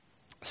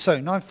So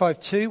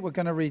 952, we're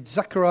going to read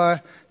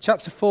Zechariah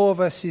chapter 4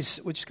 verses,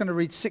 we're just going to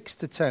read 6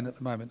 to 10 at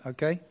the moment,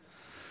 okay?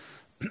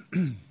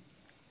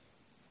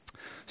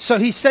 So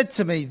he said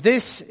to me,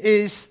 "This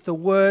is the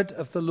word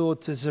of the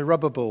Lord to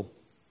Zerubbabel.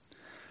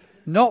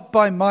 Not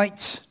by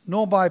might,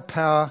 nor by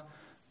power,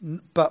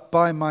 but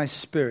by my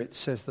Spirit,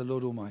 says the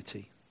Lord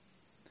Almighty.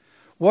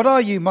 What are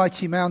you,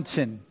 mighty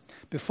mountain?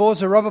 Before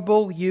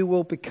Zerubbabel you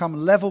will become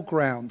level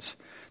ground.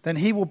 Then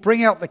he will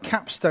bring out the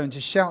capstone to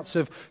shouts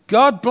of,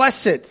 'God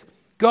bless it!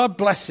 God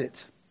bless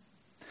it!'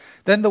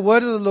 Then the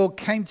word of the Lord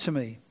came to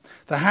me.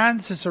 The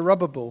hands of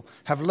Zerubbabel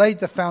have laid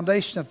the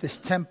foundation of this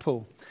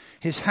temple.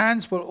 His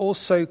hands will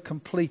also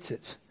complete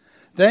it.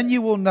 Then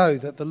you will know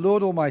that the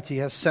Lord Almighty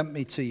has sent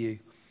me to you.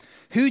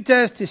 Who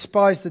dares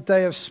despise the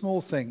day of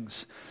small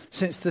things?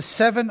 Since the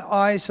 7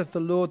 eyes of the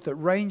Lord that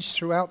range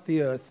throughout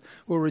the earth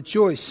will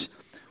rejoice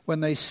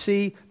when they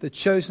see the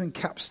chosen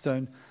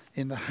capstone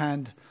in the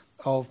hand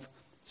of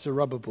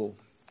Zerubbabel."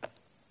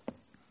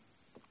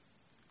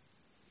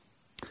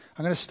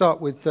 I'm going to start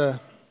with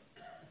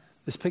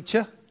this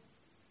picture.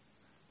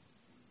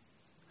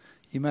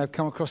 You may have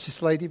come across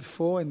this lady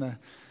before in the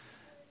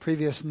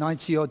previous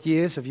 90-odd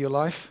years of your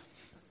life.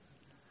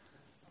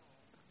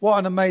 What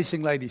an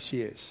amazing lady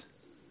she is.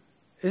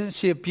 Isn't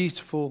she a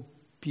beautiful,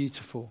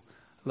 beautiful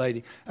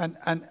lady?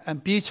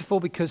 And beautiful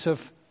because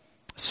of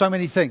so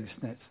many things,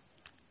 isn't it?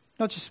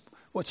 Not just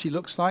what she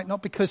looks like,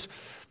 not because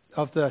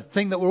of the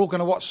thing that we're all going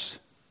to watch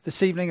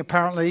this evening,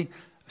 apparently,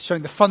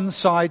 showing the fun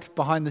side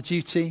behind the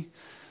duty,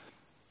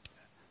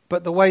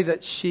 but the way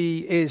that she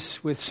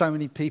is with so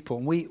many people.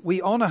 And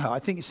we honour her. I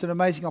think it's an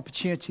amazing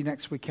opportunity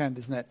next weekend,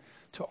 isn't it,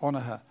 to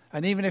honour her.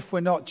 And even if we're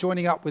not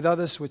joining up with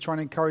others, we're trying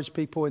to encourage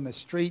people in the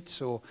streets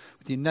or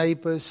with your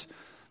neighbours.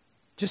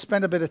 Just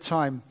spend a bit of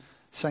time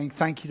saying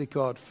thank you to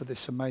God for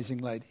this amazing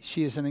lady.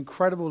 She is an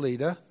incredible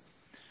leader,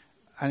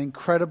 an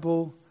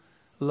incredible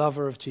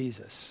lover of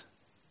Jesus,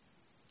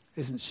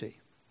 isn't she?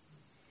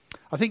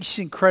 I think she's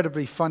an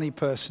incredibly funny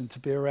person to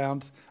be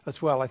around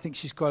as well. I think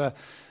she's got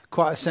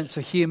quite a sense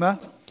of humour.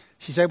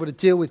 She's able to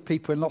deal with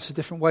people in lots of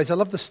different ways. I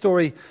love the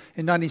story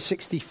in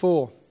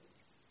 1964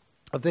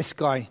 of this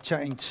guy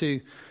chatting to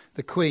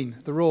the Queen,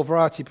 the Royal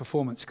Variety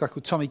performance, a guy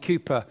called Tommy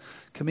Cooper,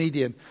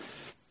 comedian.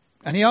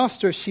 And he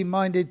asked her if she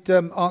minded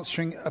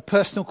answering a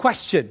personal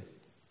question,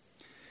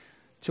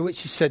 to which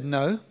she said,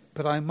 "No,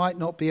 but I might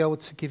not be able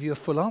to give you a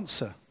full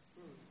answer."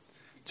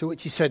 To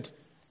which he said,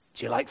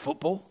 "Do you like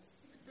football?"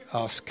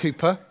 asked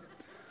Cooper.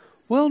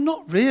 "Well,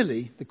 not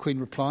really," the Queen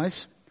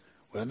replies.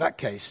 "Well, in that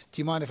case, do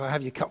you mind if I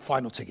have your cup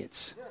final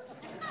tickets?"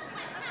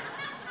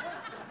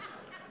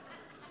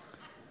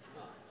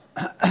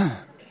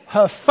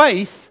 Her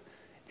faith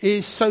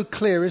is so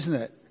clear, isn't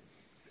it?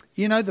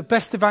 You know, the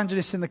best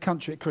evangelist in the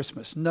country at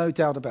Christmas, no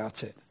doubt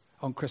about it,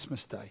 on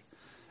Christmas Day.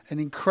 An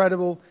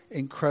incredible,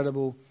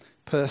 incredible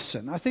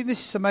person. I think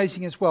this is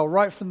amazing as well,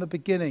 right from the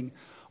beginning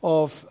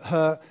of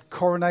her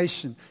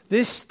coronation.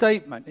 This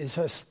statement is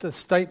the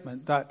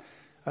statement that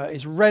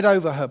is read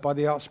over her by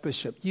the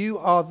Archbishop. "You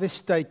are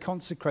this day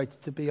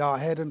consecrated to be our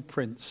head and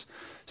prince,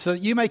 so that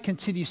you may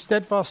continue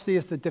steadfastly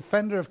as the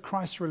defender of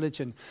Christ's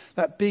religion,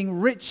 that being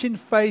rich in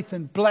faith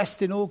and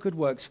blessed in all good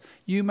works,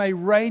 you may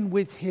reign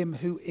with him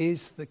who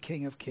is the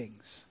King of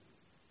Kings."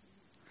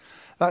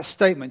 That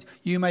statement,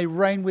 "you may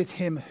reign with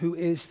him who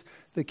is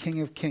the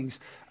King of Kings."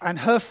 And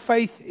her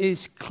faith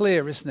is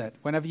clear, isn't it?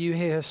 Whenever you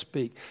hear her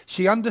speak,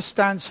 she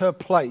understands her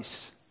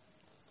place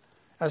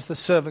as the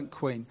servant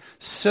queen,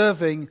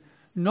 serving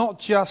not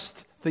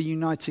just the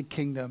United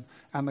Kingdom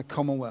and the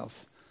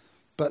Commonwealth,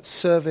 but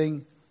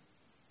serving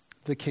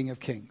the King of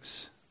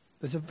Kings.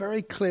 There's a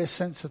very clear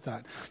sense of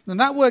that. And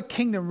that word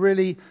kingdom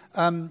really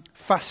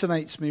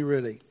fascinates me,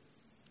 really.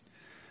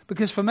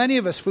 Because for many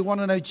of us, we want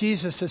to know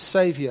Jesus as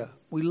Saviour.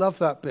 We love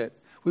that bit.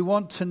 We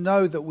want to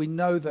know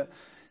that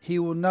he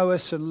will know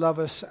us and love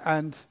us,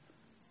 and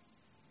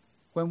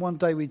when one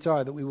day we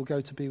die, that we will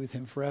go to be with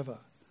him forever.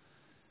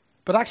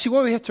 But actually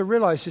what we have to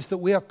realize is that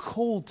we are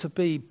called to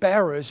be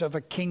bearers of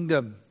a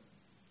kingdom,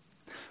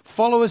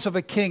 followers of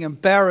a king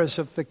and bearers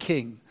of the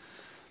king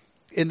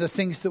in the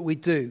things that we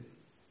do.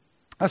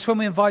 That's when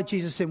we invite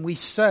Jesus in. We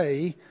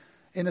say,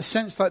 in a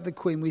sense like the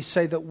Queen, we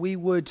say that we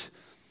would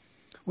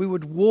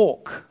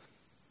walk,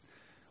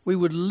 we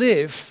would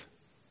live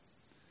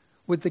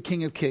with the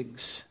King of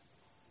Kings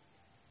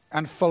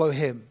and follow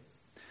him.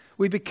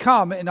 We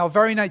become, in our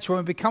very nature,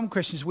 when we become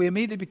Christians, we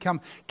immediately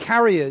become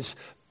carriers,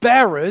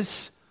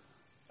 bearers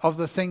of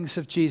the things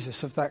of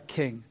Jesus, of that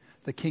King,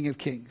 the King of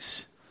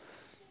Kings.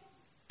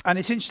 And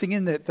it's interesting,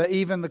 isn't it, that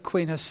even the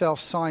Queen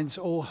herself signs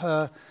all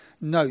her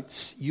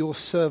notes, "Your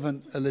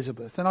servant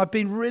Elizabeth." And I've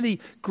been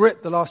really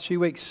gripped the last few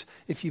weeks.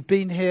 If you've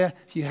been here,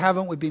 if you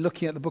haven't, we've been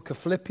looking at the book of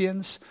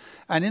Philippians.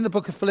 And in the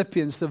book of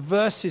Philippians, the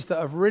verses that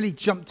have really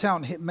jumped out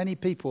and hit many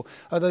people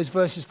are those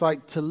verses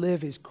like, "To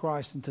live is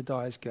Christ and to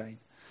die is gain."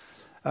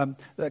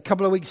 A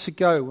couple of weeks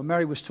ago, when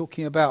Mary was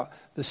talking about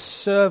the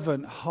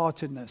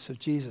servant-heartedness of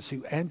Jesus,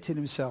 who emptied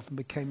himself and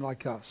became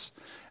like us.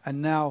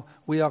 And now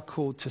we are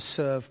called to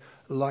serve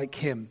like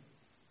him.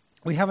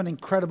 We have an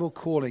incredible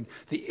calling,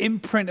 the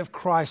imprint of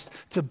Christ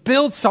to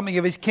build something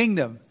of his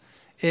kingdom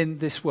in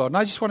this world. And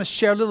I just want to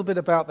share a little bit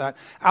about that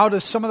out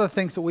of some of the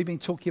things that we've been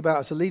talking about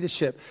as a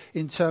leadership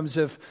in terms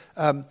of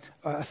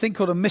a thing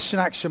called a mission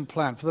action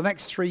plan. For the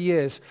next 3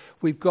 years,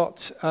 we've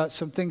got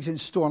some things in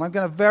store. And I'm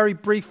going to very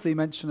briefly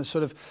mention a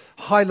sort of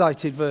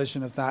highlighted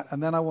version of that.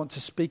 And then I want to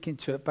speak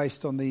into it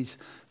based on these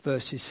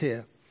verses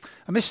here.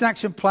 A mission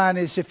action plan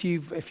is, if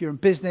you're in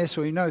business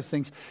or you know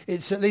things,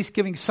 it's at least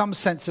giving some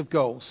sense of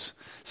goals,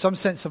 some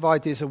sense of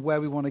ideas of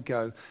where we want to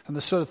go and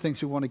the sort of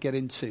things we want to get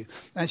into.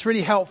 And it's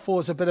really helpful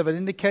as a bit of an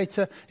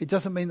indicator. It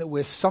doesn't mean that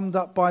we're summed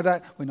up by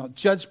that, we're not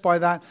judged by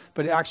that,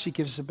 but it actually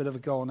gives us a bit of a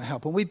goal and a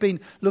help. And we've been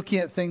looking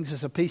at things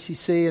as a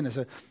PCC and as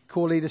a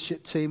core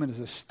leadership team and as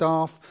a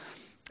staff.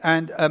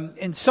 And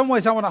in some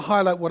ways I want to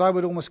highlight what I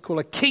would almost call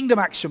a kingdom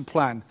action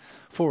plan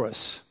for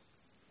us.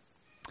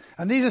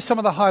 And these are some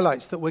of the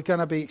highlights that we're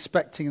going to be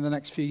expecting in the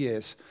next few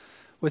years.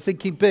 We're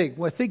thinking big.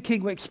 We're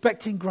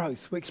expecting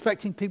growth. We're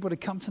expecting people to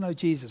come to know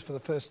Jesus for the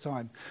first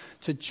time,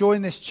 to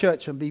join this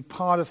church and be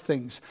part of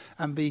things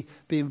and be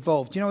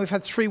involved. You know, we've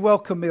had 3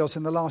 welcome meals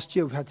in the last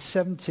year. We've had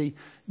 70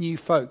 new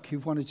folk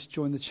who've wanted to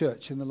join the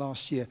church in the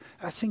last year.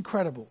 That's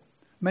incredible.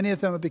 Many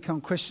of them have become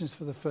Christians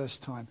for the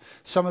first time.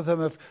 Some of them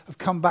have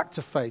come back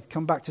to faith,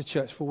 come back to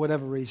church for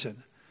whatever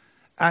reason.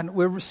 And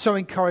we're so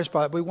encouraged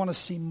by it. We want to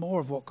see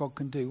more of what God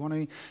can do. We want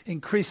to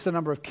increase the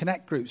number of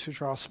connect groups,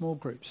 which are our small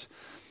groups.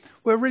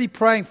 We're really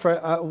praying for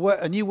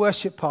a new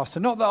worship pastor.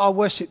 Not that our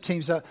worship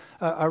teams are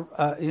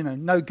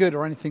no good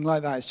or anything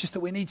like that. It's just that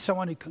we need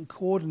someone who can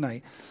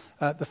coordinate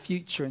the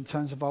future in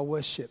terms of our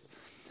worship.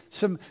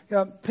 Some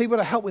people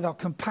to help with our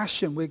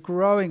compassion. We're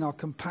growing our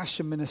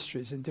compassion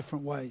ministries in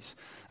different ways.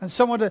 And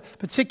someone to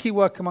particularly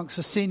work amongst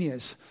the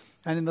seniors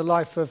and in the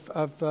life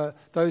of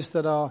those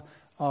that are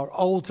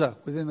older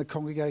within the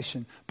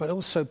congregation, but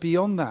also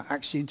beyond that,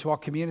 actually into our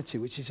community,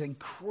 which is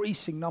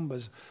increasing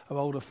numbers of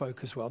older folk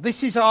as well.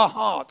 This is our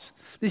heart.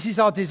 This is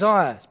our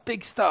desire. It's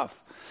big stuff.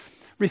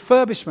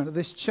 Refurbishment of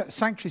this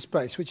sanctuary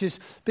space, which has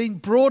been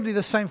broadly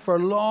the same for a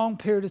long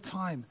period of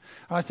time.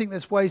 And I think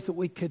there's ways that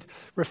we could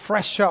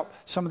refresh up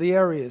some of the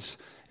areas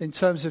in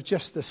terms of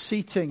just the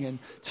seating, in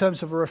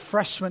terms of a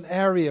refreshment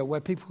area where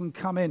people can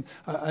come in,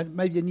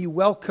 maybe a new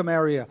welcome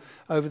area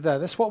over there.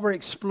 That's what we're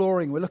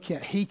exploring. We're looking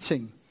at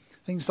heating.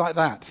 Things like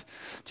that.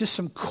 Just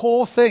some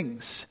core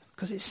things,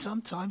 because it's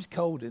sometimes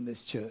cold in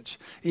this church,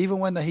 even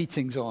when the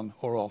heating's on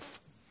or off.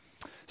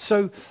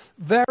 So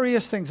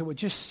various things that we're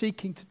just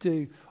seeking to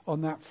do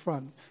on that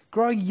front.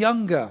 Growing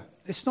younger.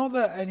 It's not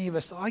that any of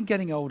us, I'm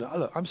getting older.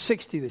 Look, I'm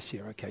 60 this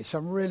year, okay, so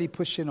I'm really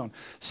pushing on.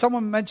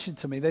 Someone mentioned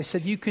to me, they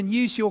said, you can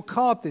use your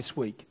card this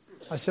week.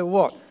 I said,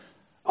 what?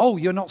 Oh,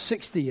 you're not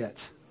 60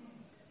 yet.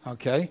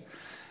 Okay.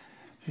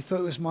 He thought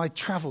it was my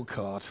travel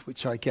card,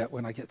 which I get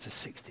when I get to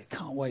 60. I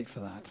can't wait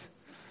for that.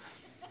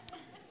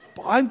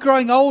 But I'm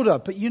growing older.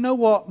 But you know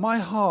what? My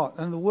heart,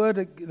 and the word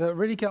that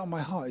really get on my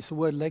heart is the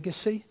word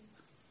legacy.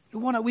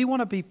 We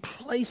want to be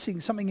placing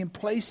something in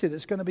place here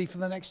that's going to be for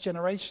the next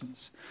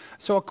generations.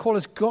 So our call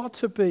has got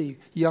to be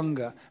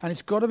younger, and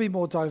it's got to be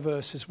more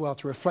diverse as well,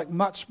 to reflect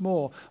much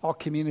more our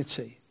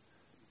community.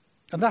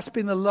 And that's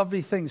been the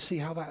lovely thing, see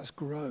how that has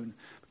grown,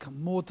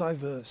 become more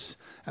diverse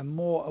and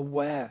more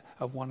aware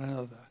of one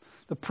another.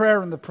 The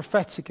prayer and the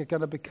prophetic are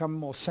going to become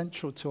more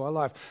central to our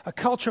life. A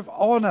culture of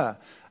honor,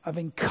 of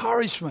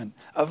encouragement,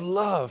 of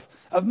love,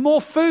 of more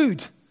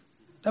food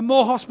and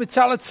more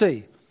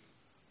hospitality.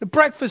 The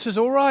breakfast was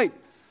all right,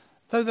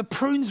 though the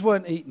prunes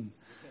weren't eaten.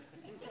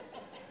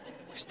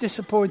 It's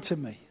disappointed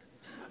me.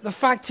 The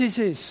fact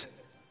is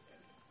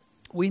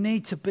we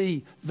need to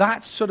be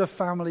that sort of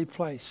family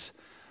place.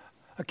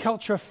 A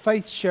culture of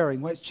faith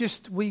sharing where it's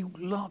just, we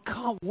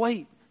can't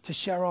wait to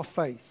share our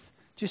faith,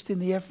 just in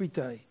the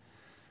everyday.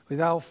 With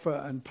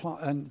Alpha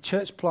and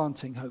church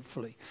planting,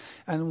 hopefully,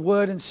 and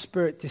word and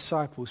spirit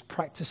disciples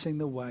practicing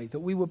the way, that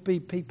we would be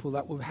people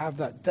that would have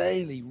that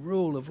daily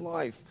rule of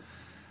life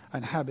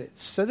and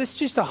habits. So this is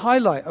just a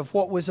highlight of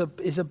what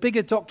is a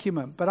bigger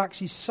document, but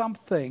actually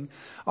something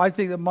I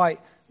think that might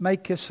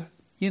make us,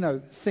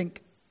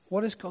 think,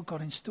 what has God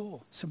got in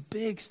store? Some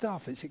big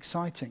stuff. It's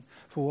exciting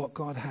for what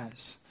God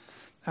has.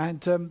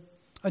 And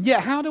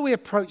yet, how do we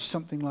approach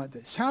something like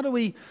this? How do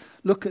we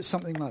look at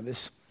something like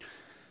this?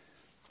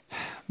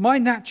 My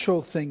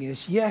natural thing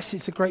is, yes,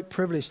 it's a great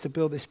privilege to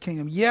build this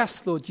kingdom.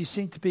 Yes, Lord, you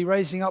seem to be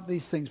raising up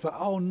these things, but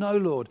oh no,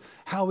 Lord,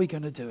 how are we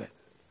going to do it?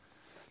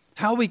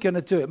 How are we going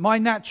to do it? My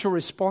natural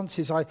response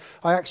is I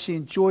actually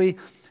enjoy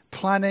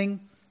planning,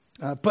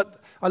 but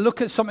I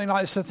look at something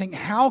like this and think,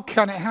 how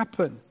can it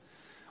happen?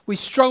 We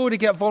struggle to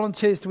get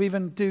volunteers to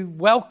even do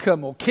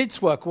welcome or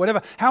kids work or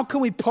whatever. How can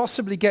we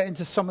possibly get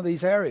into some of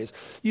these areas?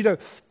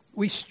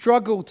 We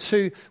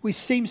we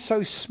seem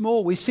so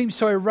small, we seem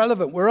so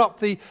irrelevant. We're up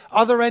the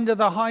other end of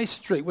the high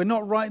street. We're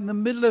not right in the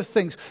middle of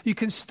things. You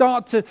can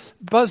start to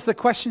buzz the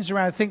questions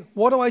around and think,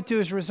 what do I do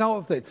as a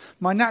result of it?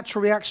 My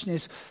natural reaction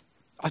is,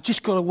 I've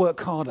just got to work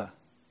harder.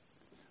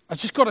 I've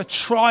just got to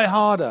try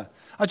harder.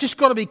 I've just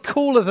got to be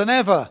cooler than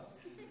ever.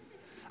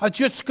 I've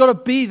just got to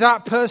be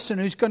that person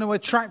who's going to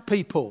attract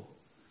people.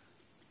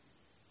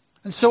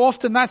 And so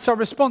often that's our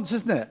response,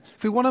 isn't it?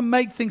 If we want to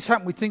make things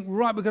happen, we think,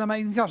 right, we're going to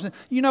make things happen.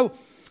 You know,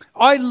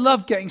 I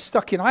love getting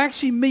stuck in. I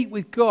actually meet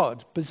with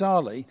God,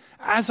 bizarrely,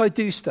 as I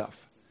do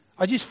stuff.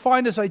 I just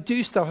find as I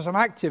do stuff, as I'm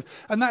active,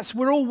 and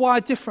we're all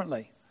wired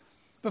differently.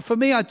 But for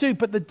me, I do.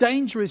 But the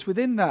danger is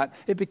within that,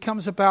 it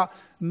becomes about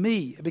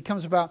me. It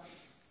becomes about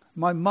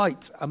my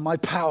might and my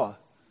power.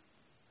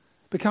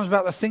 It becomes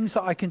about the things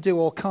that I can do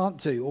or can't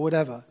do or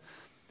whatever.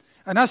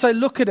 And as I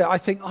look at it, I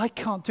think, I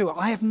can't do it.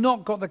 I have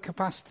not got the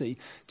capacity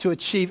to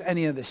achieve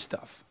any of this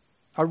stuff.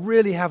 I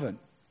really haven't.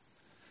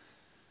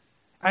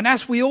 And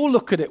as we all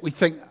look at it, we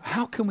think,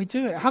 how can we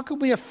do it? How can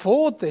we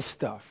afford this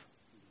stuff?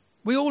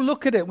 We all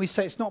look at it and we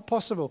say, it's not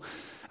possible.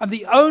 And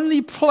the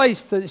only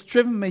place that it's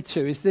driven me to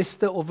is this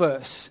little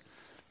verse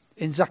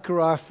in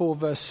Zechariah 4,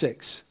 verse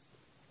 6.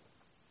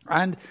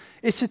 And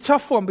it's a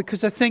tough one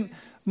because I think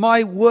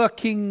my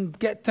I'm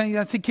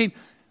thinking,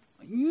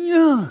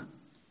 yeah.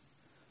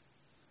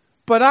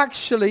 But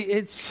actually,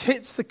 it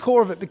hits the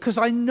core of it because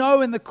I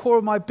know in the core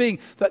of my being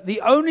that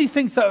the only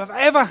things that have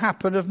ever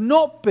happened have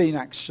not been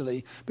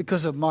actually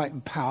because of might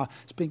and power.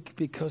 It's been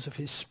because of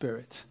His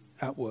Spirit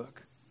at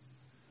work.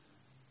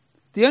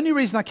 The only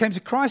reason I came to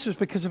Christ was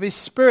because of His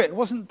Spirit. It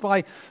wasn't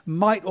by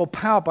might or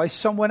power by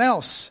someone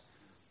else.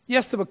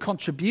 Yes, there were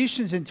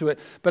contributions into it,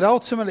 but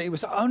ultimately it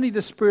was only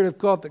the Spirit of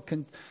God that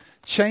can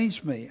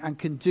change me and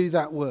can do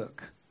that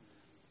work.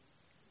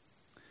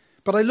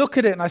 But I look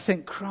at it and I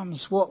think,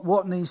 crumbs,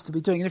 what needs to be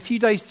doing? In a few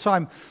days'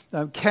 time,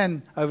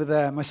 Ken over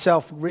there,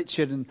 myself,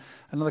 Richard, and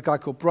another guy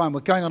called Brian,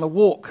 we're going on a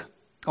walk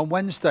on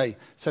Wednesday.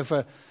 So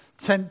for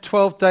 10,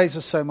 12 days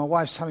or so, my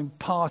wife's having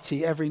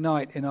party every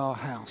night in our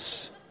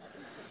house.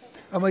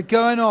 And we're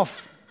going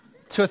off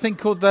to a thing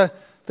called the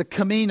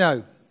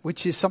Camino,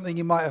 which is something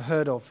you might have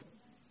heard of.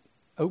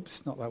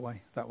 Oops, not that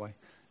way, that way.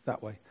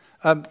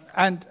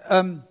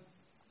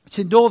 It's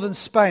in northern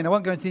Spain. I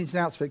won't go into the ins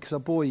and outs of it because I'll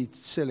bore you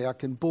silly. I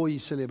can bore you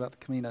silly about the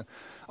Camino.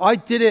 I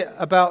did it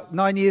about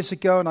 9 years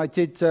ago, and I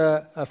did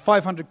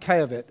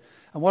 500K of it.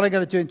 And what I'm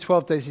going to do in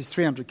 12 days is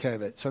 300K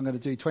of it. So I'm going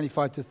to do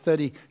 25 to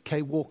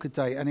 30K walk a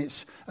day. And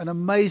it's an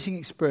amazing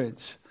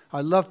experience.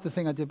 I loved the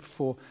thing I did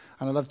before,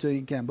 and I love doing it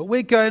again. But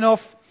we're going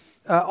off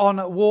on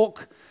a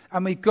walk,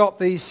 and we've got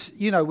these,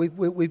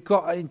 we've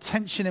got an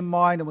intention in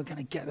mind, and we're going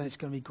to get there. It's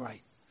going to be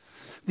great.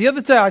 The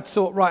other day I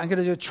thought, right, I'm going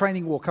to do a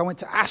training walk. I went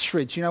to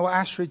Ashridge. You know what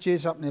Ashridge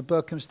is? Up near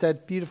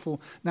Berkhamsted.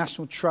 Beautiful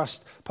National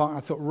Trust park. I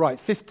thought, right,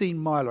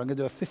 15-miler. I'm going to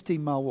do a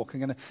 15-mile walk. I'm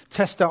going to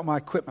test out my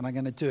equipment. I'm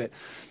going to do it.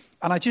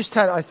 And I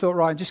thought,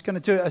 right, I'm just going to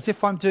do it as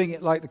if I'm doing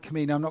it like the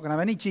Camino. I'm not going to have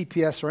any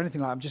GPS or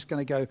anything like that. I'm just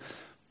going to go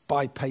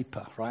by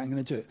paper, right? I'm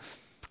going to do it.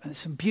 And there's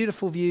some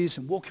beautiful views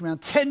and walking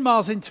around 10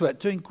 miles into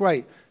it, doing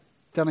great.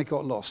 Then I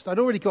got lost. I'd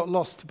already got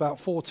lost about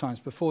 4 times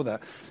before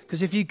that.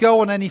 Because if you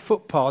go on any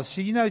footpaths,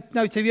 have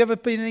you ever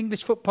been in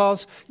English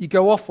footpaths? You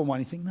go off on one,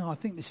 you think, no, I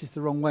think this is the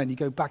wrong way, and you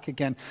go back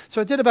again.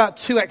 So I did about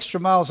 2 extra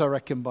miles, I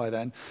reckon, by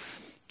then,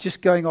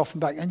 just going off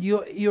and back. And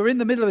you're in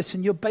the middle of this,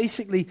 and you're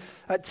basically,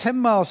 at 10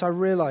 miles, I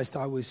realized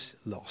I was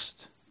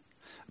lost.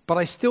 But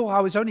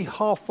I was only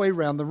halfway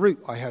round the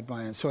route I had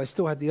my own, so I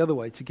still had the other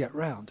way to get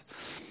round.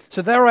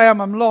 So there I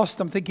am, I'm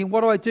lost. I'm thinking,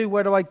 what do I do?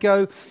 Where do I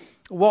go?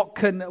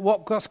 What's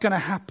going to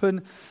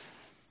happen?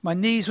 My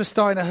knees were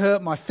starting to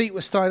hurt. My feet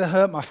were starting to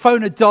hurt. My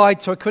phone had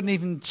died, so I couldn't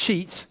even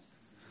cheat.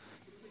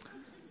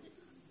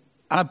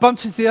 And I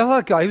bumped into the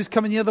other guy who was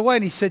coming the other way,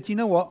 and he said, you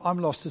know what? I'm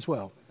lost as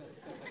well.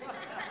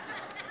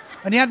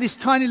 And he had this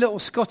tiny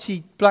little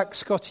black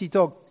Scotty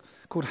dog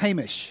called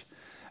Hamish.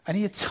 And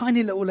he had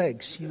tiny little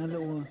legs,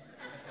 and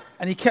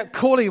he kept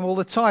calling him all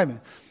the time.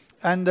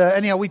 And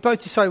anyhow, we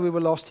both decided we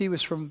were lost. He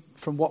was from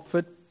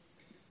Watford.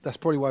 That's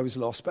probably why he was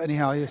lost. But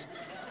anyhow,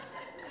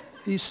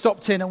 he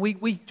stopped in, and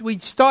we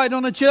started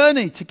on a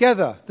journey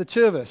together, the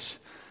two of us.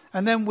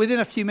 And then within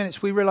a few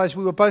minutes, we realized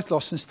we were both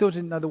lost and still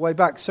didn't know the way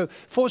back. So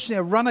fortunately,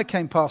 a runner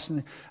came past,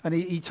 and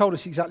he told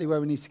us exactly where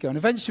we needed to go. And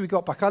eventually we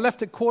got back. I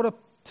left at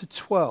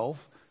 11:45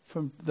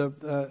 from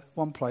the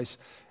one place,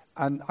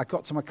 and I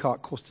got to my car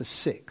at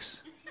 6:45.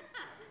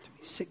 It took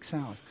me 6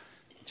 hours.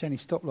 Jenny,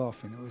 stop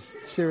laughing. It was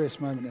a serious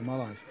moment in my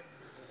life.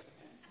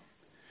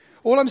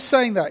 All I'm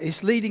saying that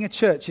is leading a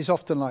church is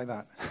often like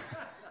that.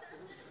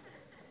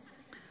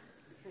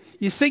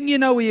 You think you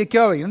know where you're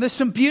going, and there's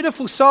some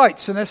beautiful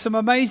sights, and there's some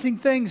amazing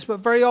things, but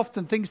very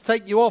often things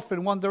take you off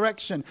in one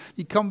direction.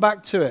 You come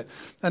back to it,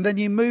 and then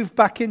you move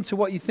back into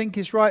what you think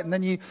is right, and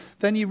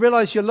then you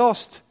realize you're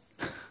lost.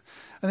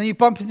 And then you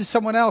bump into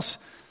someone else,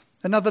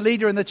 another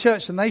leader in the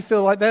church, and they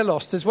feel like they're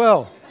lost as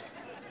well.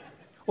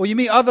 Or you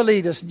meet other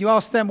leaders, and you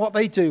ask them what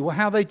they do, or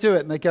how they do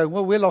it, and they go,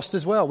 well, we're lost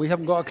as well. We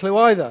haven't got a clue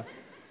either.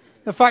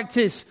 The fact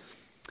is,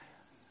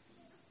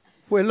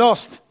 we're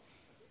lost.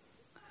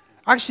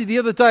 Actually, the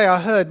other day I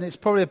heard, and it's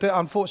probably a bit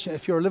unfortunate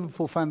if you're a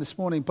Liverpool fan this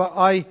morning, but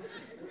I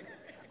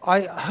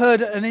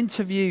heard an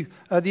interview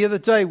the other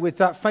day with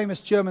that famous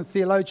German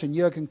theologian,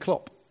 Jürgen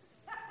Klopp.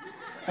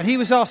 And he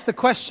was asked the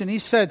question, he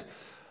said,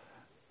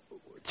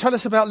 tell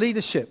us about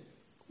leadership.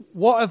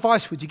 what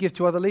advice would you give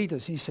to other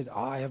leaders? He said,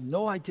 I have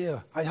no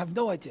idea. I have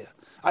no idea.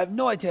 I have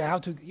no idea how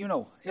to,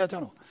 I don't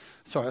know.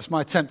 Sorry, that's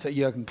my attempt at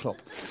Jurgen Klopp.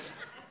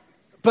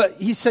 But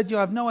he said, I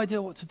have no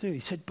idea what to do. He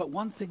said, but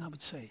one thing I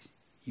would say is,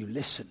 you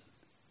listen.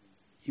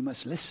 You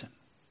must listen.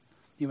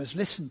 You must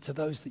listen to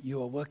those that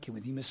you are working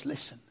with. You must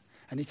listen.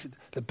 And if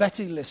the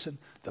better you listen,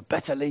 the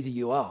better leader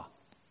you are.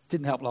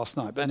 Didn't help last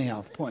night, but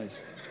anyhow, the point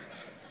is.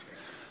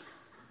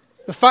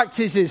 The fact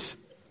is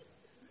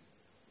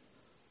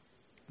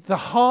the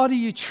harder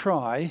you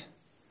try,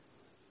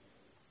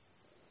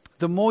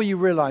 the more you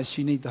realize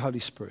you need the Holy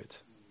Spirit.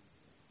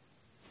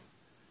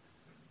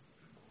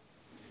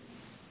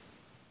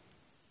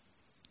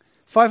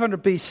 In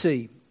 500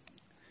 BC,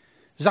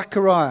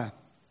 Zechariah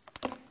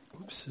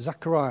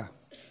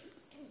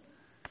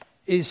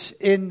is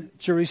in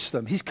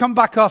Jerusalem. He's come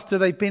back after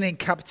they've been in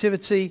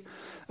captivity,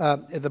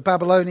 the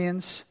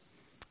Babylonians,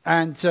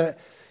 and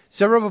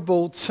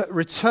Zerubbabel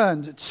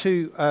returned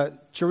to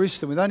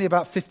Jerusalem with only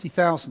about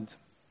 50,000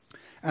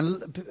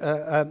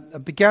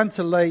 and began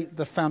to lay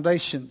the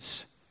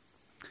foundations.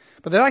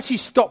 But they actually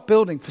stopped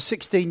building for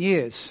 16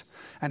 years.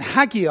 And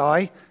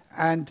Haggai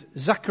and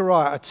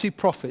Zechariah are two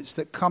prophets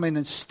that come in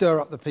and stir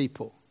up the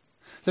people.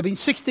 So there have been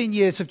 16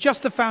 years of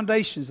just the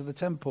foundations of the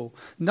temple.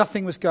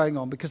 Nothing was going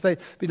on because there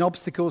had been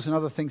obstacles and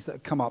other things that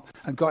had come up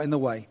and got in the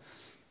way.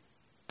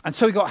 And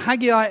so we got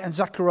Haggai and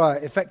Zechariah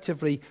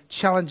effectively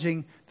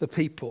challenging the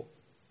people.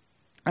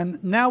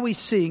 And now we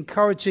see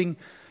encouraging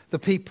the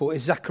people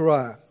is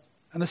Zechariah.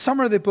 And the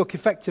summary of the book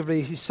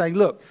effectively is saying,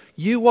 look,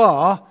 you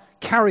are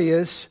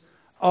carriers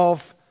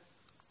of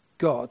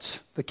God,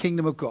 the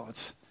kingdom of God.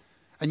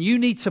 And you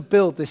need to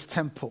build this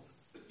temple.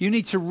 You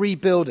need to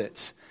rebuild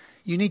it.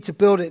 You need to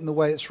build it in the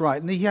way that's right.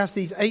 And he has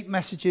these 8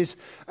 messages,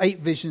 8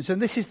 visions.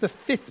 And this is the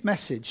 5th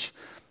message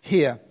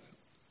here,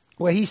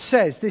 where he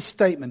says this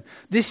statement,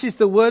 this is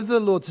the word of the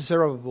Lord to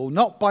Zerubbabel,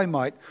 not by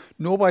might,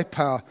 nor by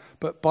power,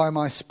 but by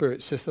my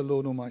spirit, says the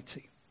Lord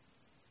Almighty.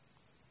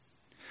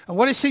 And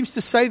what it seems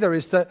to say there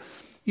is that,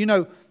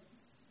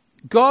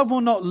 God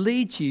will not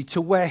lead you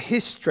to where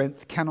his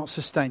strength cannot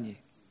sustain you,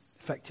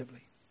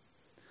 effectively.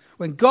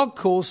 When God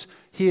calls,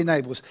 he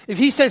enables. If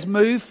he says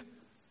move,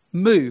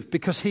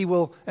 because he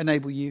will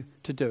enable you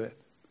to do it.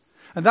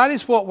 And that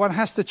is what one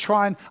has to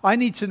try and, I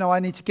need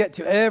to get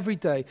to every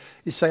day,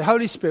 is say,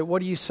 Holy Spirit,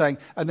 what are you saying?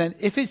 And then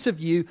if it's of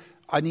you,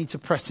 I need to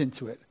press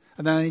into it.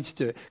 And then I need to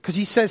do it. Because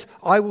he says,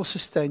 I will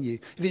sustain you.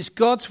 If it's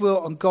God's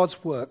will and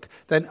God's work,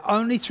 then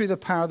only through the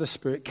power of the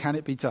Spirit can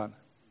it be done.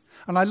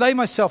 And I lay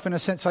myself, in a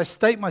sense, I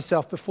state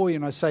myself before you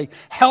and I say,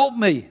 help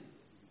me.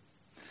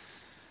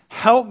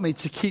 Help me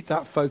to keep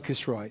that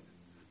focus right.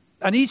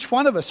 And each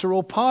one of us are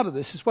all part of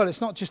this as well.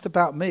 It's not just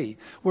about me.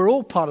 We're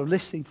all part of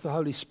listening to the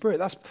Holy Spirit.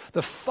 That's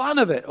the fun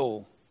of it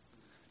all.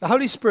 The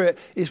Holy Spirit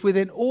is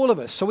within all of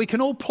us. So we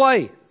can all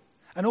play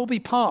and all be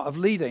part of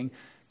leading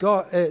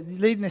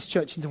this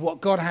church into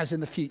what God has in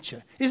the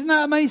future. Isn't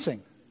that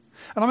amazing?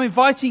 And I'm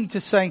inviting you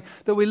to saying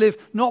that we live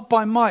not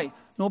by might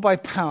nor by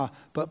power,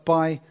 but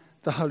by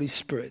the Holy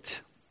Spirit.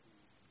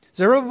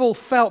 Zerubbabel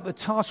felt the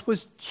task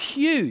was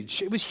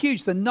huge. It was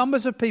huge. The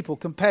numbers of people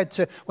compared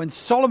to when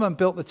Solomon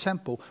built the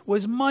temple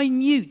was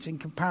minute in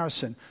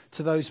comparison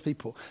to those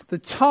people. The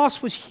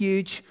task was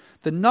huge.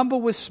 The number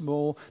was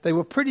small. They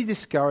were pretty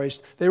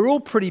discouraged. They were all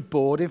pretty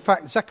bored. In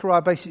fact,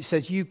 Zechariah basically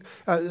says,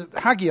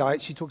 Haggai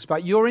actually talks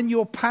about, you're in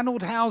your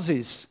panelled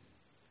houses,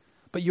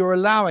 but you're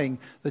allowing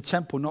the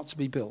temple not to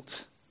be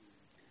built.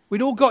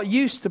 We'd all got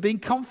used to being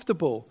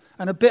comfortable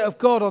and a bit of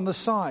God on the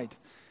side.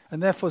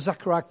 And therefore,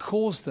 Zechariah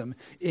calls them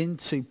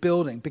into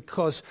building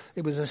because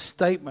it was a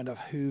statement of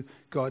who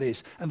God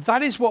is. And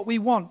that is what we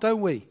want,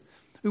 don't we?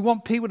 We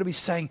want people to be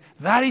saying,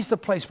 that is the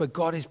place where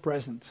God is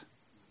present.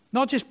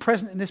 Not just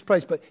present in this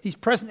place, but he's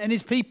present in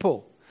his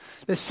people.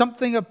 There's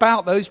something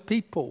about those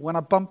people, when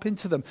I bump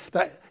into them,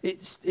 that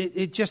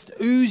it just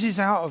oozes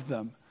out of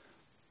them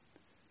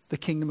the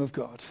kingdom of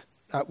God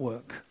at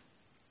work.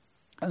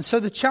 And so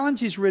the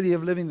challenges really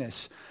of living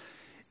this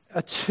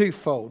are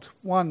twofold.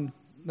 One,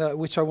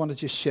 which I want to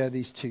just share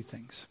these 2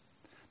 things.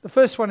 The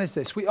first one is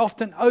this. We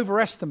often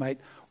overestimate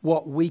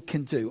what we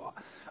can do.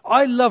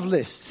 I love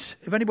lists.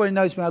 If anybody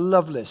knows me, I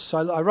love lists.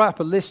 I write up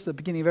a list at the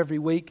beginning of every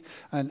week,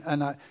 and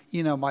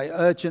my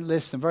urgent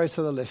list and various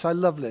other lists. I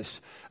love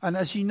lists. And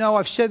as you know,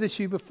 I've shared this with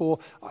you before.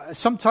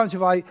 Sometimes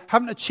if I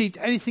haven't achieved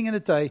anything in a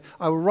day,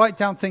 I will write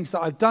down things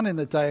that I've done in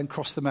the day and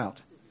cross them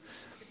out.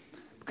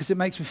 Because it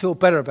makes me feel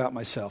better about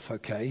myself,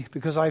 okay?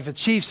 Because I've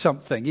achieved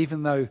something,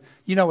 even though,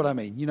 you know what I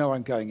mean. You know where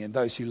I'm going in,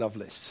 those who love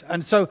lists.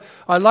 And so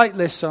I like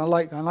lists, and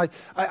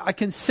I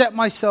can set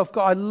myself,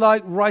 I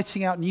like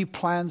writing out new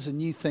plans and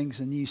new things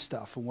and new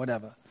stuff and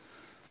whatever.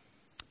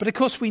 But of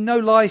course, we know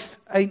life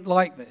ain't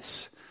like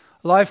this.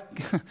 Life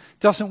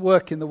doesn't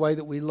work in the way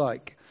that we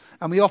like.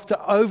 And we often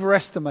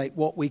overestimate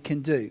what we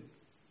can do.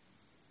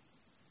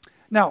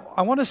 Now,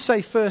 I want to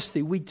say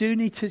firstly, we do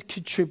need to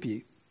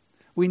contribute.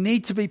 We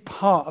need to be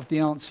part of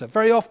the answer.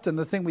 Very often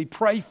the thing we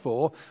pray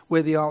for,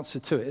 we're the answer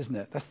to it, isn't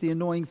it? That's the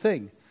annoying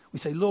thing. We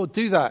say, Lord,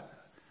 do that.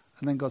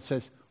 And then God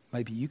says,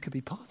 maybe you could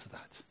be part of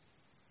that.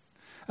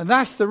 And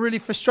that's the really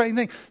frustrating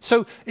thing.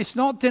 So it's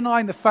not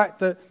denying the fact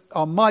that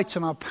our might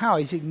and our power,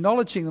 he's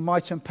acknowledging the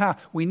might and power.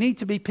 We need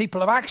to be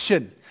people of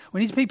action.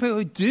 We need people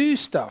who do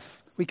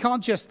stuff. We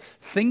can't just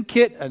think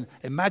it and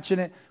imagine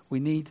it. We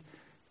need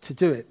to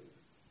do it.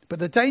 But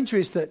the danger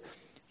is that,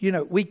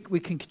 we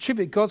can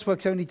contribute. God's work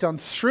is only done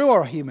through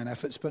our human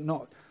efforts, but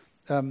not...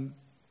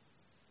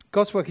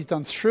 God's work is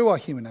done through our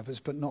human efforts,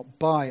 but not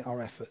by our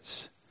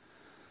efforts.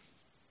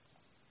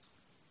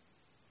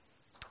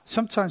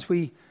 Sometimes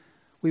we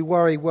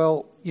worry,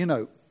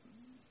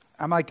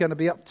 am I going to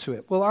be up to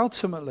it? Well,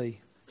 ultimately,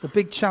 the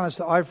big challenge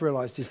that I've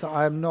realized is that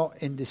I am not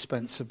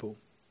indispensable.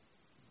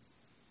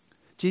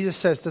 Jesus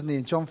says, doesn't he,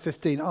 in John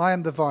 15, I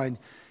am the vine,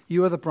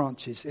 you are the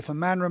branches. If a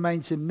man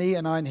remains in me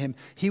and I in him,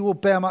 he will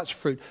bear much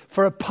fruit.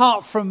 For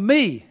apart from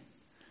me,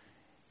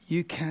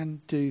 you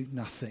can do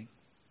nothing.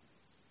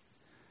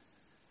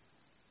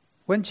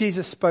 When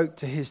Jesus spoke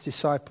to his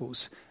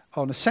disciples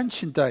on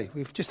Ascension Day,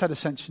 we've just had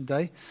Ascension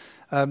Day,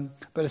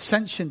 but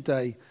Ascension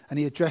Day, and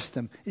he addressed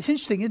them. It's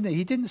interesting, isn't it?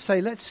 He didn't say,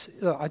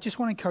 I just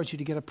want to encourage you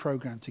to get a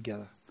program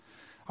together.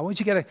 I want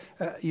you to get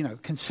a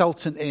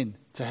consultant in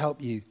to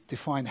help you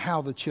define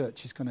how the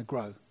church is going to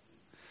grow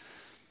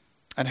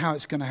and how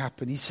it's going to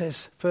happen. He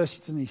says,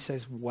 first, he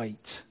says,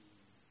 wait.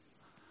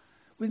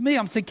 With me,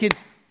 I'd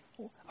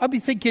be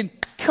thinking,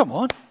 come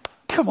on,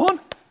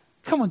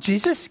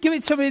 Jesus, give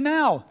it to me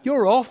now.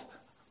 You're off.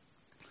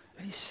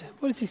 And he said,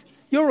 what is he?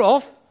 You're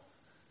off.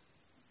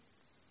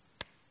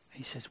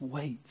 He says,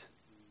 wait.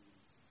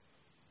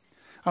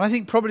 And I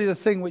think probably the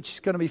thing which is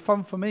going to be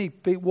fun for me,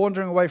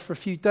 wandering away for a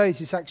few days,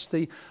 is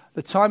actually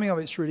the timing of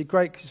it's really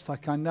great because it's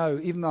like I know,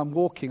 even though I'm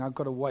walking, I've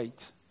got to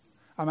wait.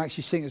 I'm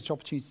actually seeing it as an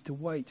opportunity to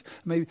wait.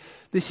 Maybe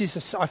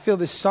I feel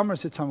this summer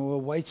is a time where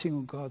we're waiting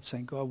on God,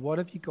 saying, God, what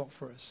have you got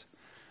for us?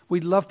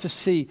 We'd love to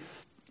see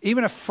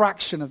even a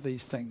fraction of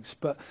these things,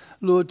 but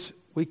Lord,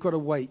 we've got to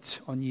wait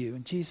on you.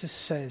 And Jesus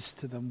says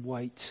to them,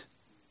 wait.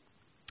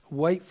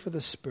 Wait for the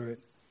Spirit.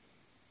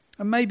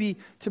 And maybe,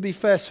 to be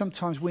fair,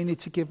 sometimes we need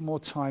to give more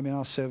time in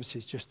our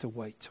services just to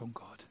wait on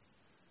God,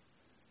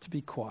 to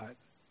be quiet.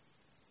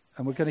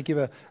 And we're going to give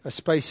a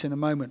space in a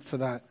moment for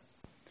that.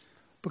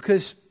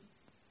 Because,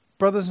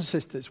 brothers and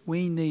sisters,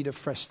 we need a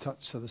fresh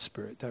touch of the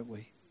Spirit, don't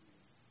we?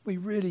 We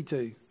really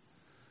do.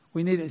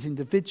 We need it as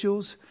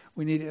individuals.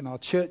 We need it in our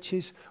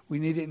churches. We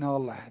need it in our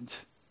land.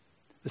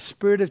 The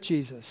Spirit of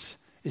Jesus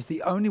is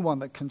the only one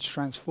that can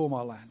transform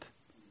our land.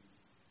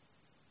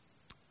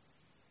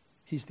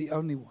 He's the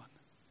only one.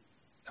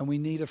 And we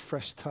need a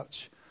fresh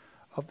touch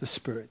of the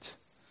Spirit.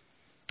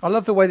 I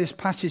love the way this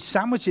passage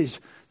sandwiches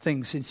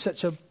things in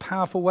such a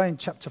powerful way in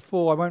chapter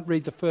 4. I won't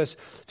read the first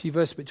few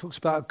verses, but it talks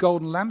about a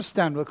golden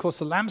lampstand. Well, of course,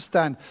 the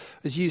lampstand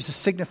is used to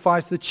signify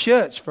the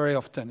church very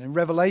often. In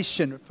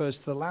Revelation, it refers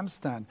to the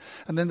lampstand.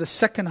 And then the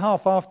second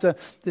half, after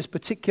this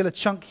particular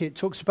chunk here, it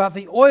talks about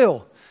the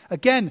oil.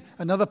 Again,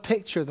 another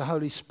picture of the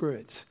Holy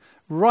Spirit.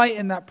 Right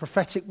in that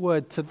prophetic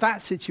word to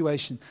that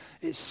situation.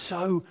 It's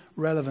so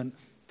relevant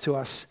to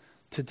us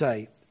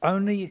today.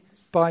 Only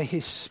by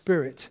his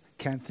Spirit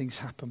can things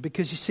happen.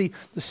 Because you see,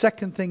 the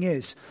second thing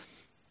is,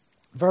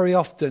 very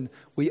often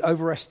we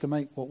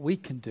overestimate what we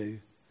can do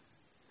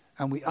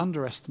and we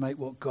underestimate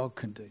what God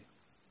can do.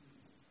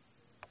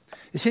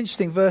 It's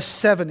interesting, verse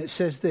 7, it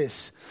says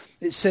this.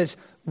 It says,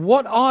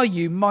 what are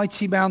you,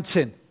 mighty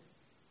mountain?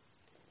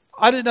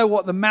 I don't know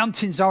what the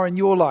mountains are in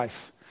your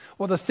life.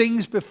 Or the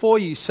things before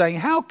you, saying,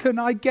 how can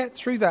I get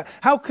through that?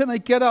 How can I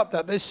get up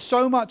that? There's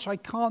so much, I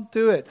can't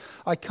do it.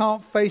 I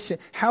can't face it.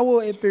 How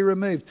will it be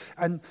removed?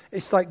 And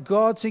it's like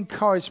God's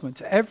encouragement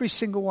to every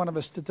single one of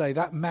us today,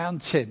 that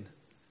mountain's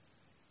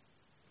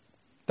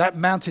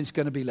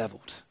going to be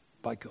leveled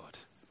by God.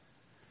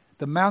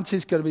 The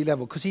mountain's going to be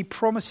leveled because he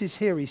promises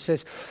here, he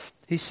says,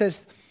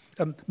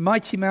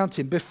 mighty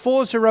mountain,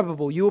 before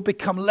Zerubbabel, you will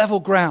become level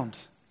ground.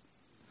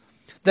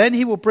 Then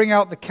he will bring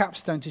out the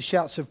capstone to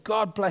shouts of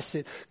God bless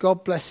it,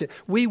 God bless it.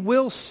 We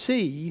will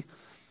see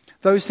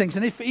those things.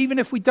 And even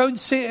if we don't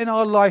see it in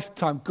our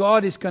lifetime,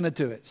 God is going to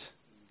do it.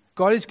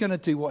 God is going to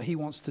do what he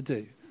wants to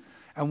do.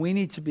 And we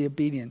need to be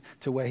obedient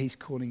to where he's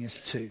calling us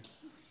to.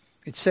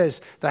 It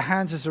says, the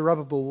hands of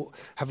Zerubbabel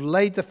have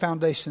laid the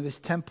foundation of this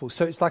temple.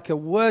 So it's like a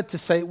word to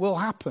say it will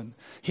happen.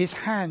 His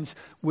hands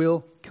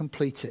will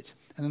complete it.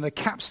 And then the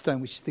capstone,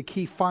 which is the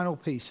key final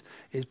piece,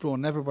 is brought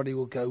and everybody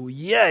will go,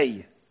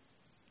 yay!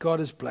 God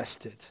has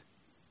blessed it.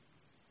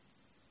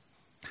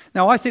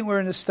 Now, I think we're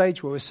in a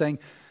stage where we're saying,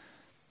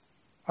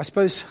 I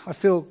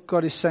feel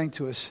God is saying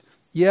to us,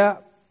 yeah,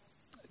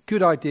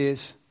 good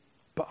ideas,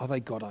 but are they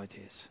God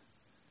ideas?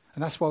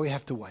 And that's why we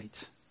have to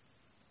wait.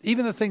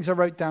 Even the things I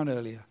wrote down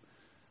earlier,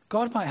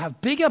 God might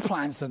have bigger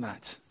plans than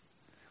that.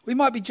 We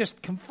might be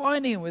just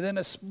confining him within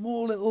a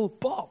small little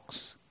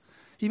box.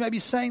 He may be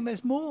saying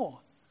there's more.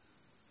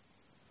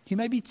 He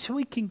may be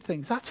tweaking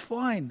things. That's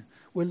fine.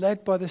 We're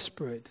led by the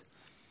Spirit.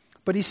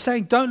 But he's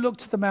saying, don't look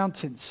to the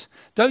mountains.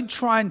 Don't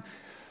try and,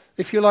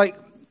 if you like,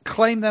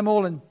 claim them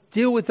all and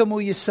deal with them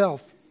all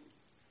yourself.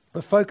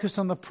 But focus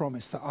on the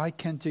promise that I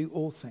can do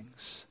all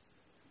things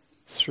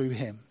through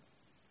him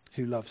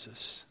who loves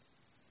us.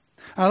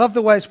 And I love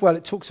the way as well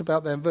it talks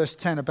about there in verse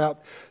 10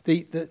 about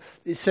it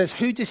says,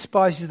 who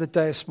despises the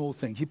day of small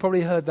things? You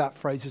probably heard that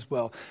phrase as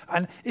well.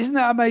 And isn't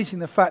that amazing,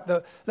 the fact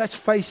that, let's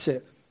face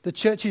it, the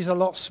church is a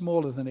lot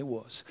smaller than it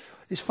was.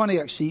 It's funny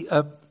actually,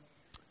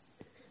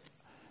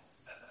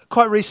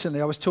 quite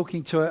recently I was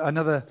talking to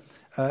another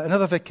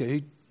vicar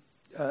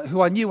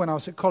who I knew when I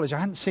was at college. I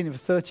hadn't seen him for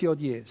 30 odd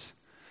years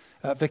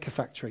at Vicar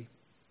Factory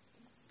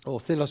or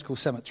Theological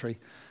Cemetery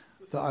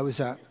that I was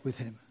at with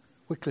him.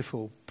 Wycliffe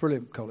Hall,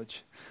 brilliant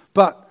college.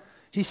 But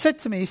he said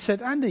to me, he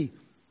said, Andy,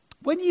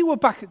 when you were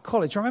back at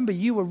college, I remember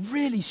you were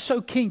really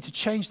so keen to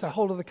change the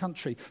whole of the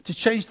country, to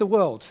change the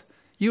world.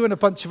 You and a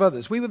bunch of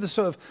others. We were the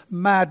sort of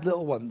mad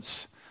little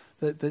ones,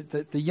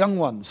 the young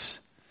ones.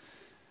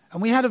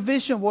 And we had a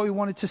vision of what we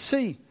wanted to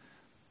see.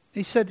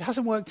 He said, it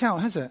hasn't worked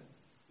out, has it?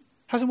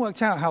 Hasn't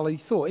worked out how he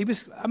thought. It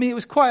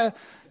was quite a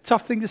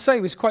tough thing to say.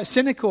 He was quite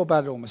cynical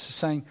about it almost,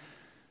 saying,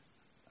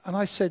 and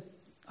I said,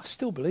 I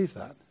still believe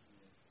that.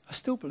 I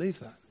still believe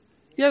that.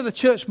 Yeah, the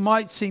church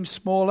might seem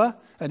smaller,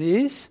 and it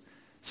is,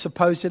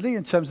 supposedly,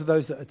 in terms of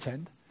those that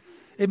attend.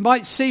 It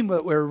might seem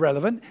that we're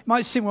irrelevant. It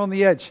might seem we're on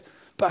the edge.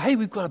 But hey,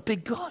 we've got a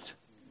big God,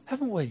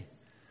 haven't we?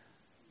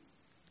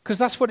 Because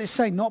that's what it's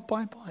saying, not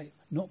by might,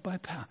 not by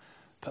power,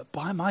 but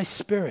by my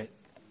Spirit.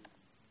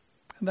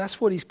 And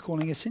that's what he's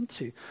calling us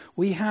into.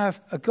 We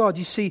have a God.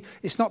 You see,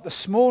 it's not the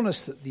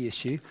smallness that's the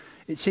issue.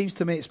 It seems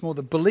to me it's more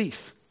the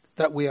belief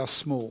that we are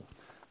small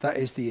that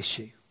is the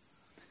issue.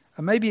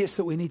 And maybe it's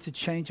that we need to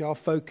change our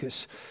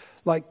focus.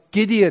 Like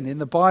Gideon in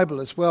the Bible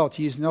as well,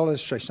 to use an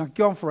illustration. I could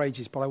go on for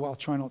ages, but I'll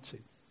try not to.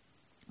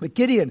 But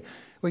Gideon,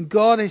 when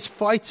God is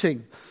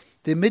fighting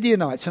the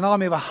Midianites, an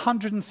army of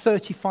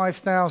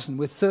 135,000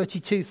 with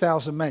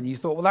 32,000 men, you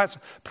thought, well, that's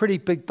a pretty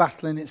big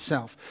battle in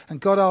itself. And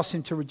God asked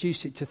him to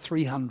reduce it to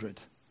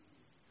 300.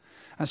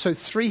 And so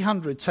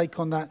 300 take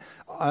on that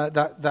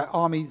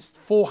army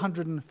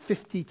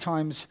 450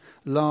 times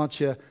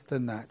larger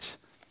than that.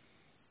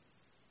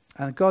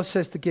 And God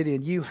says to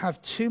Gideon, you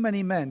have too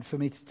many men for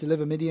me to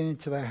deliver Midian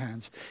into their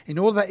hands, in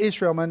order that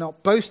Israel may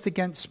not boast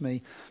against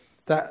me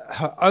that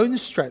her own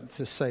strength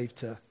has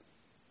saved her.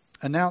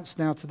 Announce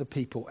now to the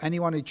people,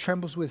 anyone who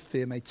trembles with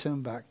fear may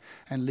turn back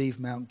and leave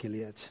Mount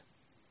Gilead.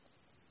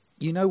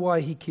 You know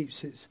why he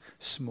keeps it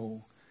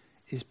small?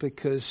 Is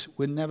because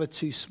we're never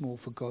too small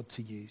for God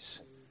to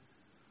use.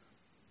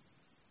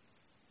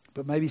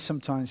 But maybe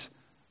sometimes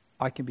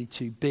I can be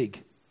too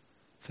big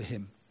for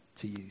him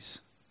to use.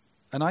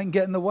 And I can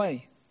get in the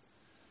way.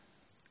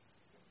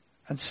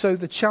 And so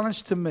the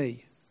challenge to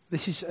me,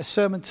 this is a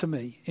sermon to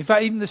me. In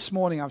fact, even this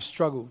morning I've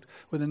struggled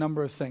with a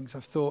number of things.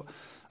 I've thought,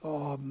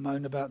 I'll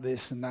moan about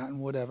this and that and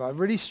whatever. I've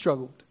really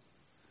struggled.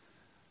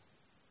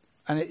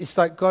 And it's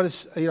like God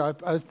is,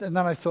 and then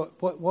I thought,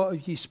 what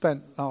have you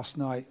spent last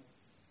night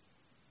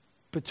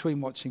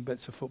between watching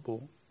bits of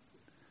football,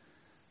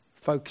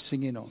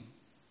 focusing in on?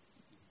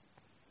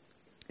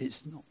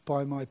 It's not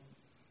by my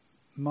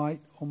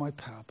might or my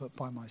power, but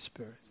by my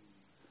Spirit.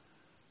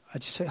 I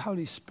just say,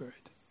 Holy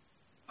Spirit,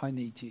 I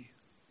need you.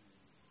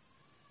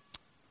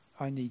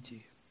 I need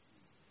you.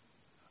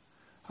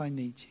 I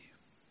need you.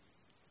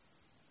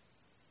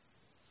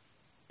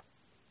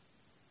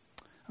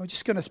 I'm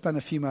just going to spend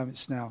a few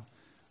moments now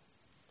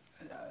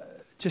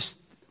just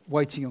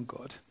waiting on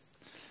God.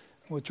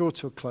 We'll draw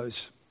to a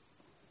close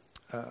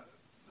a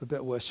bit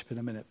of worship in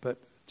a minute, but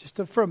just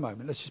for a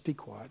moment, let's just be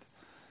quiet.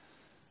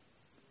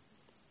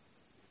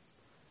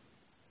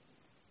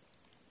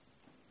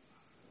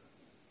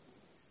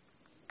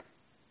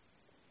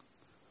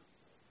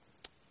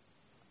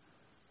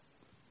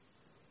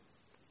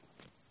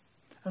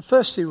 And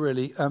firstly,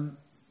 really,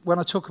 when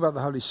I talk about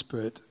the Holy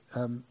Spirit,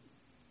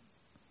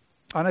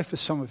 I know for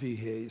some of you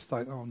here, it's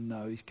like, oh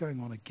no, he's going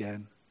on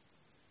again.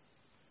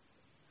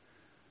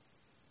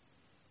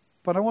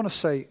 But I want to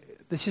say,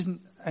 this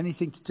isn't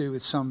anything to do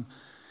with some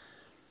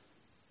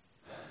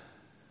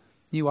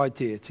new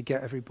idea to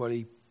get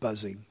everybody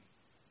buzzing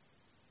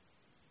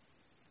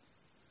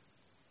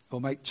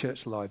or make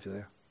church live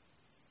there.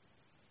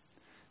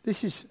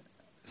 This is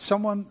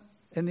someone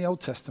in the Old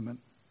Testament,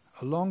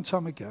 a long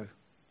time ago,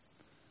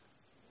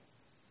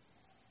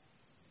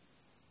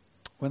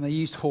 when they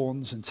used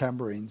horns and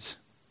tambourines.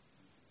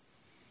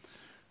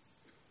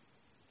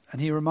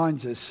 And he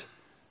reminds us,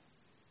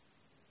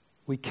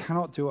 we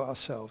cannot do it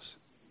ourselves.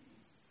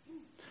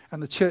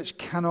 And the church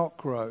cannot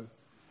grow.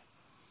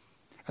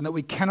 And that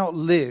we cannot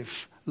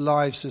live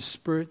lives of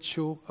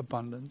spiritual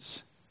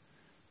abundance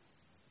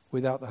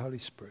without the Holy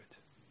Spirit.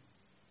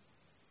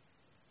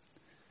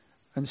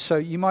 And so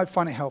you might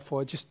find it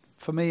helpful.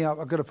 For me,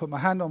 I've got to put my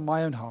hand on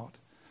my own heart.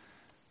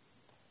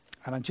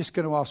 And I'm just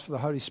going to ask for the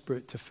Holy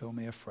Spirit to fill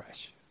me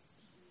afresh.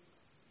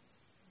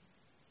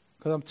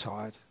 Because I'm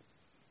tired.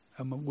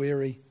 I'm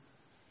weary.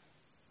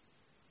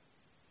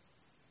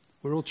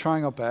 We're all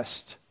trying our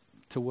best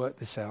to work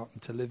this out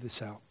and to live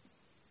this out.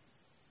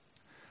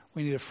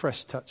 We need a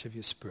fresh touch of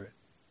your Spirit.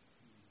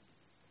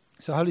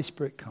 So Holy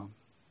Spirit, come.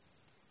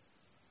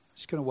 I'm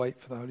just going to wait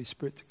for the Holy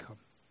Spirit to come.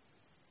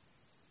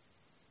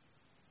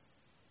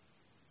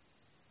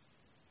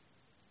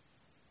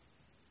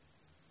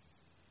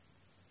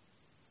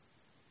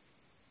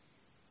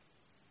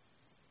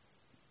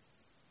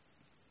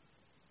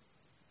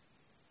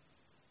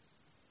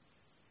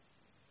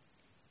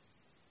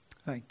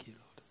 Thank you,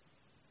 Lord.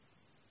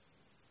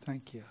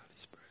 Thank you, Holy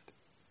Spirit.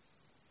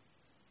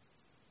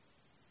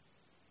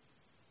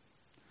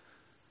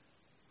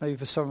 Maybe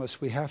for some of us,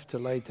 we have to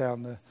lay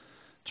down the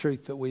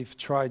truth that we've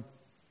tried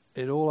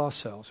it all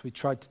ourselves. We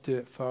tried to do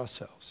it for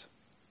ourselves.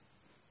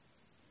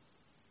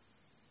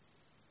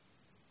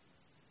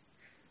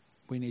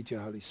 We need your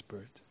Holy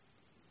Spirit.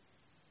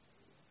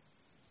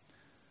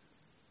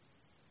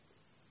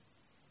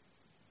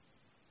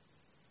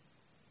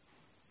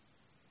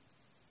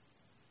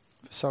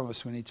 For some of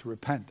us, we need to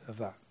repent of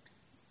that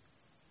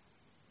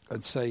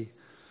and say,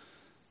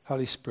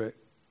 Holy Spirit,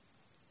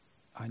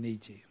 I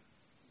need you.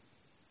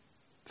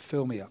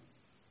 Fill me up.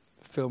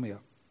 Fill me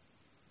up.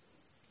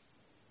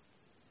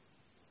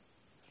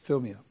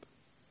 Fill me up.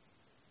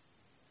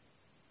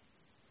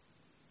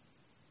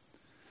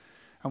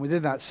 And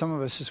within that, some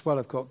of us as well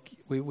have got,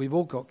 we've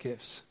all got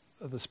gifts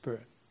of the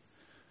Spirit.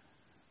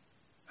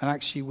 And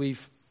actually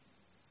we've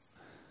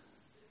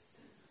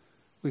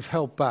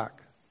held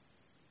back.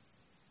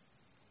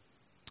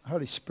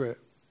 Holy Spirit,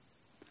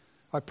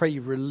 I pray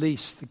you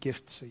release the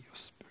gifts of your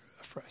Spirit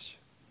afresh.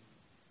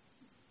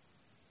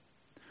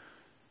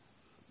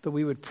 That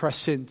we would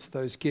press into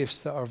those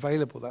gifts that are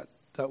available,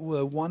 that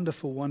were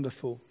wonderful,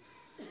 wonderful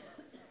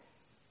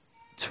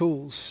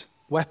tools,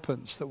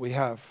 weapons that we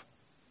have.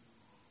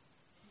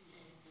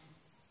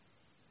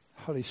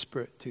 Holy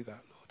Spirit, do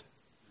that, Lord.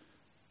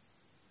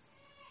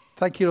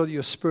 Thank you, Lord, that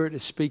your Spirit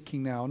is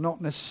speaking now,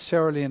 not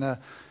necessarily in a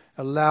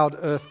loud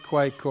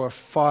earthquake or a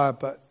fire,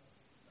 but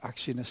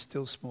actually in a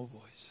still small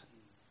voice.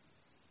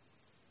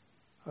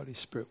 Holy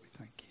Spirit, we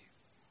thank you.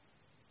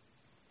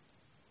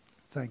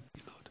 Thank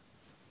you, Lord.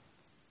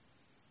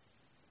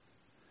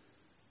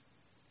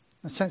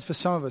 In a sense, for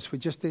some of us, we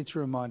just need to be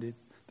reminded,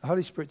 the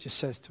Holy Spirit just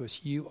says to us,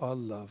 you are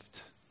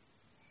loved.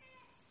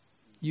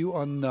 You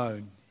are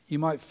known. You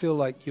might feel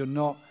like you're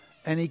not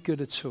any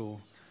good at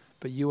all,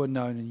 but you are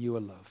known and you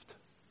are loved.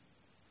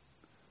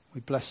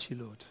 We bless you,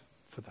 Lord,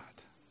 for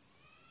that.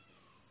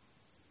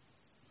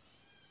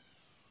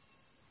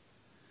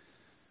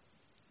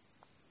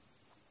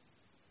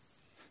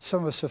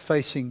 Some of us are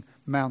facing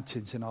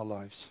mountains in our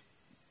lives.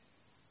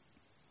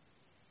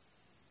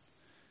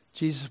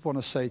 Jesus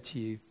wants to say to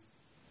you,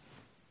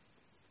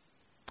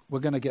 we're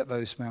going to get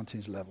those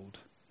mountains leveled.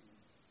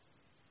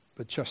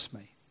 But trust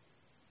me.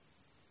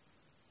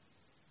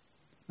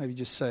 Maybe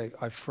just say,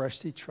 I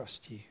freshly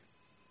trust you.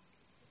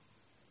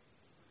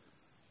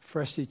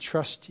 Freshly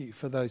trust you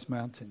for those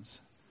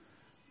mountains.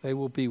 They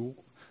will be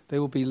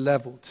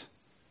leveled,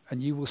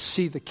 and you will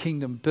see the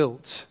kingdom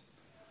built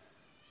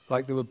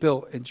like they were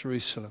built in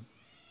Jerusalem.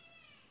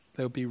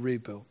 They'll be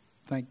rebuilt.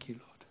 Thank you,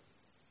 Lord.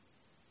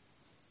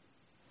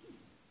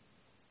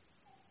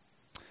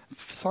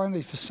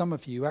 Finally, for some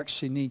of you, you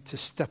actually need to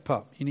step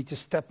up. You need to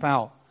step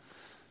out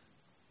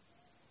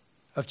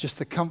of just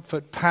the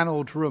comfort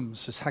paneled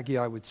rooms, as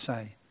Haggai would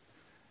say.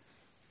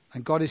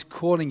 And God is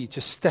calling you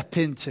to step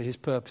into his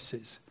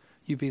purposes.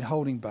 You've been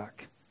holding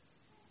back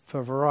for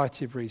a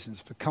variety of reasons.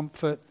 For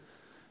comfort,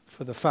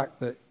 for the fact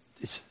that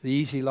it's the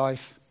easy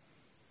life.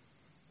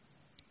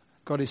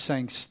 God is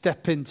saying,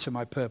 step into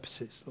my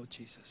purposes, Lord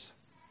Jesus.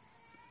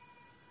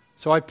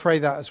 So I pray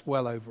that as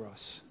well over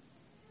us.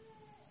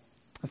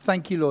 And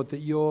thank you, Lord, that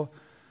your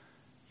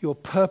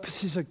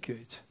purposes are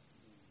good.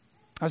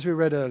 As we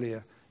read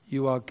earlier,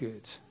 you are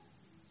good.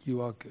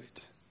 You are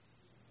good.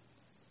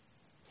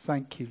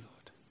 Thank you,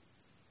 Lord.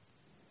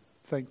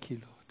 Thank you,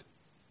 Lord.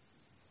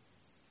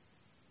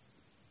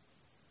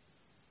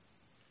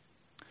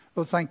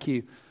 Lord, thank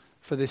you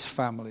for this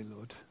family,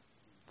 Lord.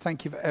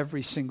 Thank you for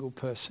every single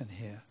person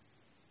here.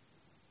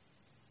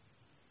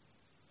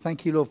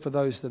 Thank you, Lord, for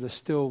those that are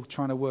still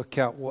trying to work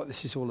out what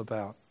this is all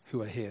about,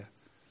 who are here.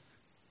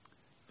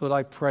 Lord,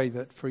 I pray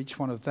that for each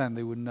one of them,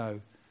 they would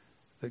know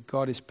that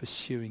God is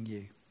pursuing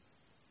you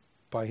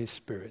by his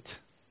Spirit.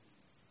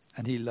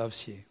 And he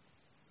loves you.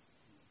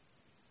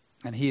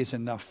 And he is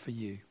enough for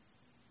you.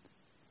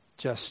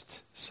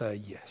 Just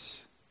say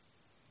yes.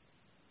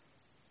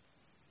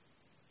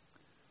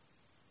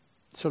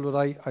 So,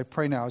 Lord, I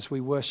pray now as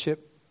we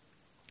worship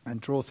and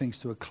draw things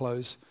to a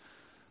close,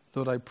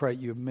 Lord, I pray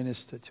you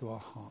minister to our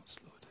hearts,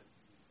 Lord.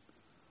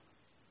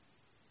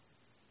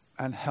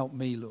 And help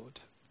me, Lord,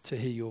 to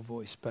hear your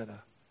voice better,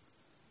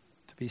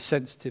 to be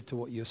sensitive to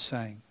what you're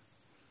saying.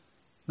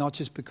 Not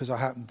just because I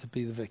happen to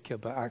be the vicar,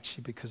 but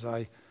actually because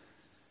I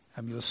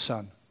am your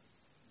son.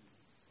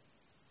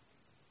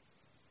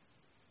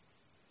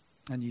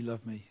 And you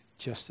love me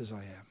just as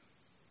I am.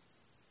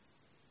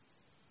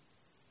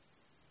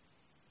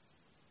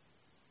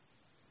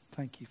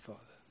 Thank you, Father.